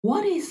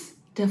What is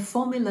the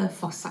formula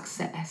for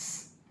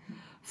success?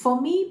 For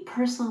me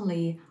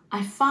personally,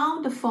 I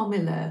found the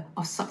formula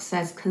of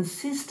success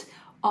consists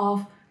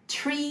of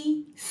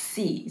three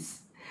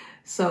C's.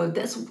 So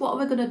that's what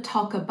we're going to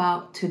talk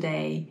about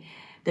today.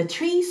 The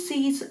three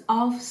C's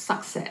of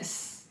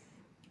success.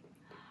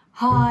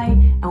 Hi,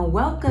 and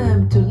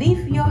welcome to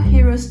Live Your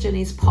Hero's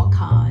Journeys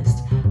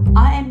podcast.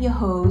 I am your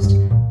host,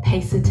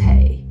 Paisa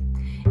Tay.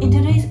 In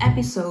today's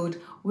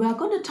episode, we are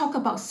going to talk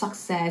about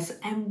success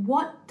and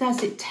what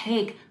does it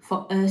take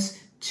for us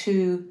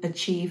to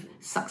achieve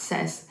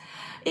success.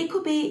 It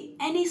could be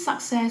any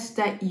success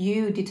that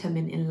you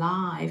determine in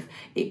life.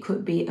 It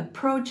could be a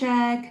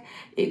project,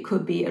 it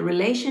could be a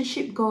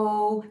relationship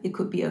goal, it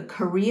could be a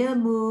career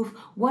move,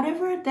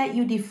 whatever that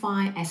you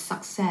define as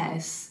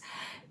success.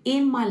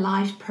 In my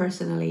life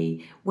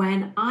personally,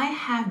 when I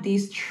have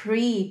these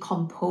three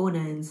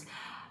components,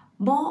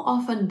 more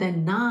often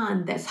than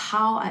none, that's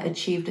how I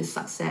achieve the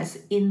success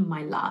in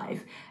my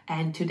life.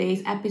 And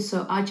today's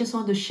episode, I just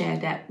want to share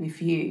that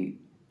with you.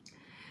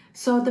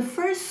 So the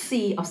first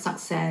C of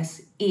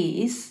success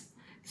is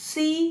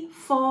C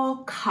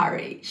for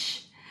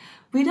courage.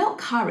 Without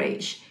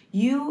courage,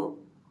 you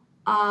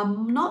are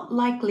not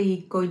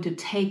likely going to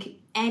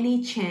take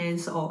any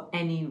chance or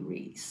any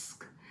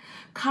risk.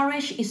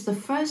 Courage is the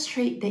first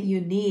trait that you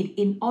need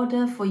in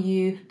order for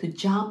you to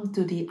jump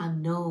to the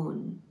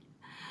unknown.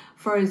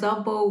 For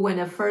example, when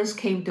I first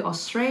came to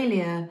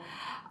Australia,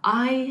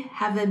 I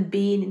haven't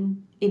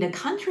been in a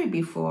country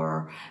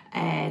before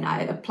and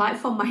I applied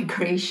for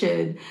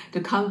migration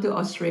to come to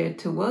Australia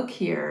to work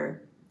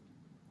here.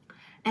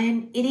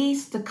 And it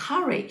is the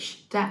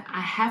courage that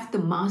I have to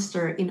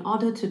master in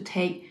order to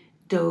take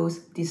those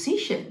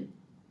decisions.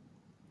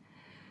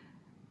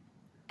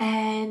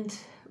 And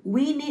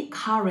we need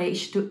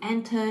courage to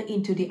enter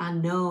into the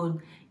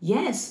unknown.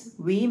 Yes,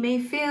 we may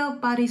fail,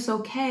 but it's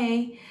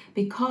okay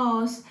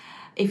because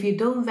if you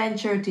don't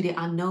venture to the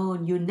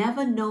unknown, you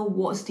never know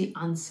what's the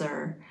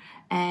answer.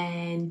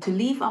 And to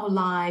live our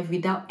life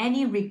without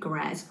any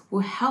regrets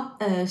will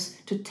help us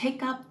to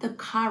take up the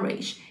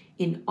courage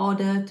in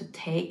order to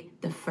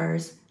take the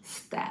first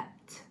step.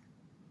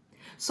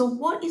 So,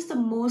 what is the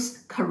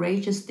most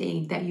courageous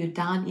thing that you've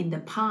done in the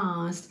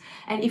past?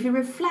 And if you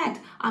reflect,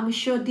 I'm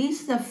sure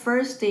this is the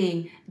first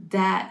thing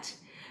that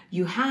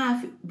you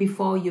have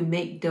before you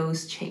make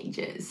those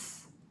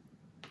changes.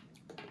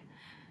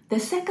 The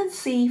second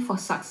C for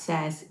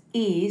success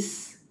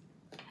is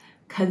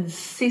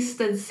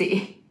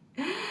consistency.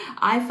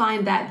 I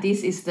find that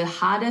this is the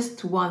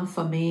hardest one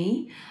for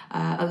me.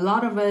 A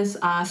lot of us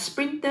are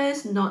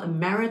sprinters, not a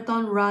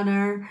marathon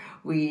runner.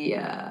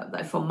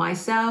 Like for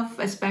myself,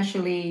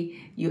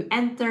 especially, you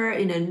enter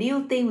in a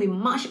new thing with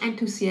much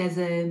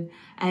enthusiasm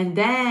and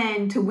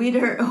then to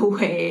wither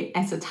away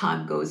as the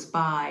time goes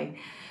by.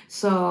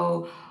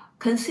 So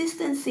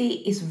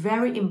consistency is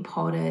very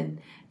important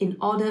in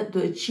order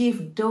to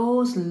achieve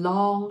those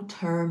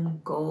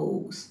long-term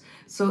goals.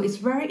 So it's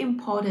very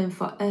important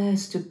for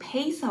us to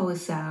pace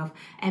ourselves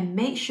and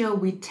make sure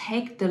we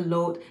take the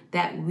load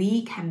that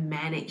we can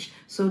manage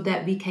so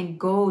that we can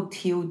go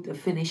till the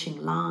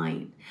finishing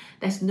line.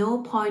 There's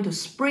no point to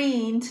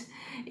sprint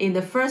in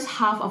the first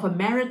half of a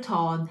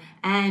marathon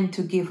and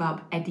to give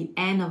up at the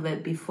end of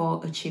it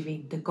before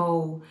achieving the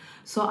goal.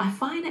 So I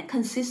find that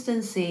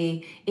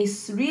consistency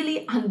is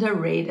really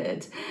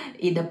underrated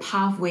in the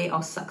pathway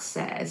of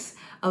success.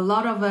 A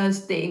lot of us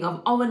think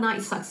of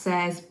overnight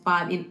success,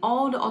 but in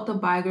all the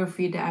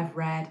autobiography that I've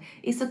read,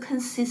 it's a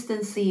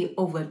consistency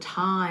over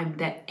time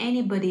that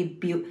anybody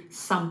built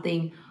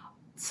something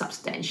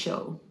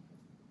substantial.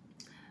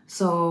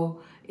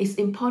 So it's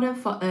important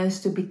for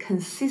us to be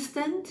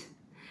consistent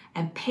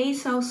and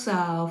pace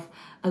ourselves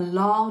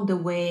along the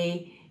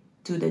way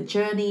to the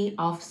journey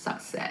of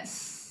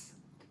success.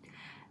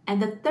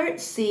 And the third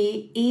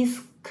C is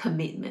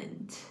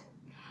commitment.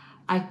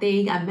 I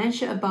think I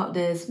mentioned about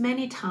this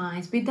many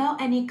times.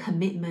 Without any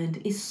commitment,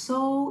 it's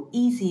so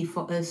easy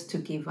for us to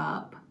give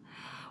up.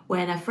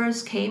 When I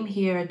first came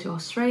here to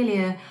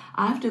Australia,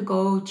 I have to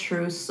go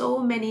through so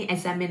many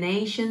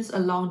examinations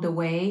along the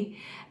way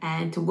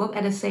and to work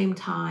at the same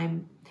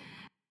time.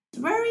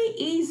 It's very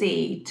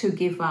easy to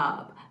give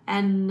up,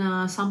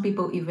 and some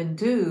people even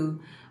do.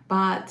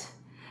 But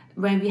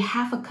when we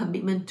have a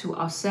commitment to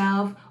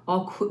ourselves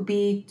or could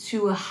be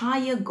to a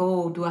higher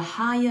goal, to a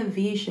higher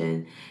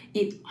vision,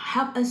 it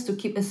helps us to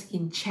keep us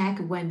in check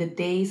when the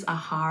days are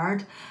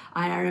hard.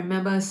 I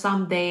remember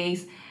some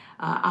days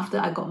after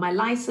I got my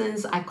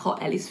license, I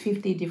called at least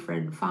 50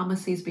 different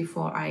pharmacies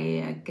before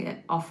I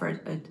get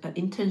offered an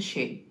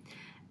internship.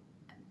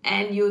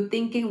 And you're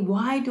thinking,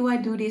 why do I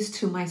do this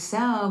to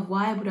myself?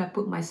 Why would I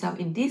put myself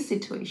in this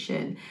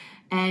situation?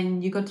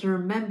 And you got to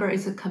remember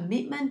it's a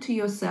commitment to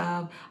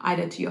yourself,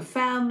 either to your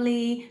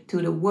family,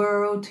 to the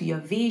world, to your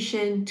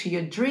vision, to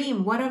your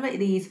dream, whatever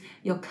it is,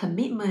 your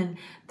commitment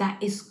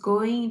that is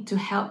going to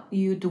help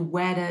you to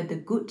weather the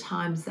good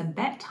times and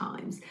bad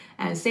times.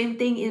 And same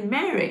thing in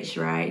marriage,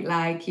 right?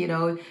 Like,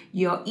 you're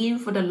in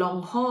for the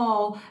long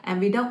haul, and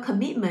without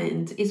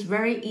commitment, it's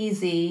very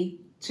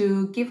easy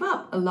to give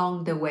up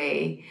along the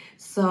way.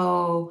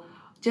 So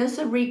just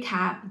a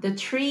recap, the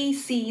 3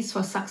 C's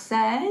for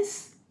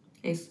success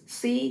is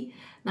C,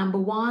 number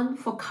 1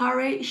 for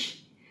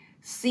courage,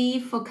 C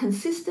for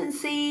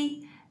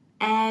consistency,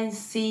 and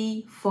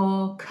C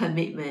for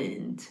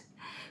commitment.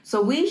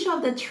 So which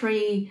of the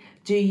 3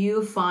 do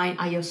you find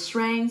are your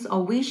strengths,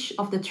 or which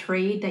of the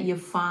 3 that you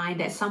find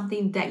that's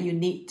something that you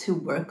need to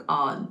work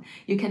on?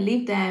 You can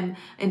leave them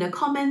in a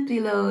comment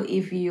below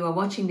if you are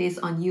watching this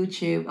on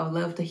YouTube. I'd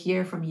love to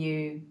hear from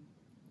you.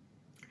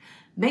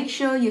 Make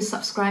sure you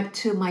subscribe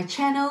to my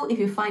channel if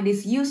you find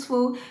this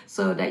useful,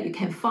 so that you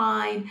can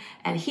find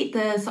and hit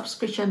the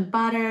subscription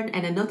button,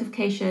 and a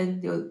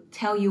notification will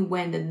tell you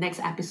when the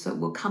next episode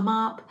will come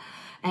up.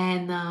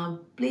 And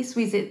please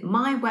visit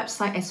my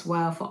website as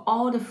well for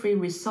all the free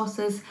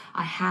resources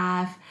I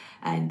have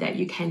and that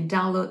you can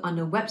download on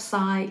the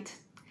website.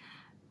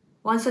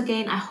 Once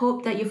again, I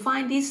hope that you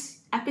find this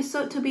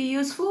episode to be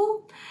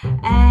useful.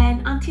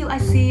 And until I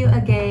see you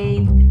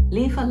again,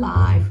 live a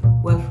life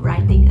worth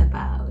writing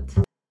about.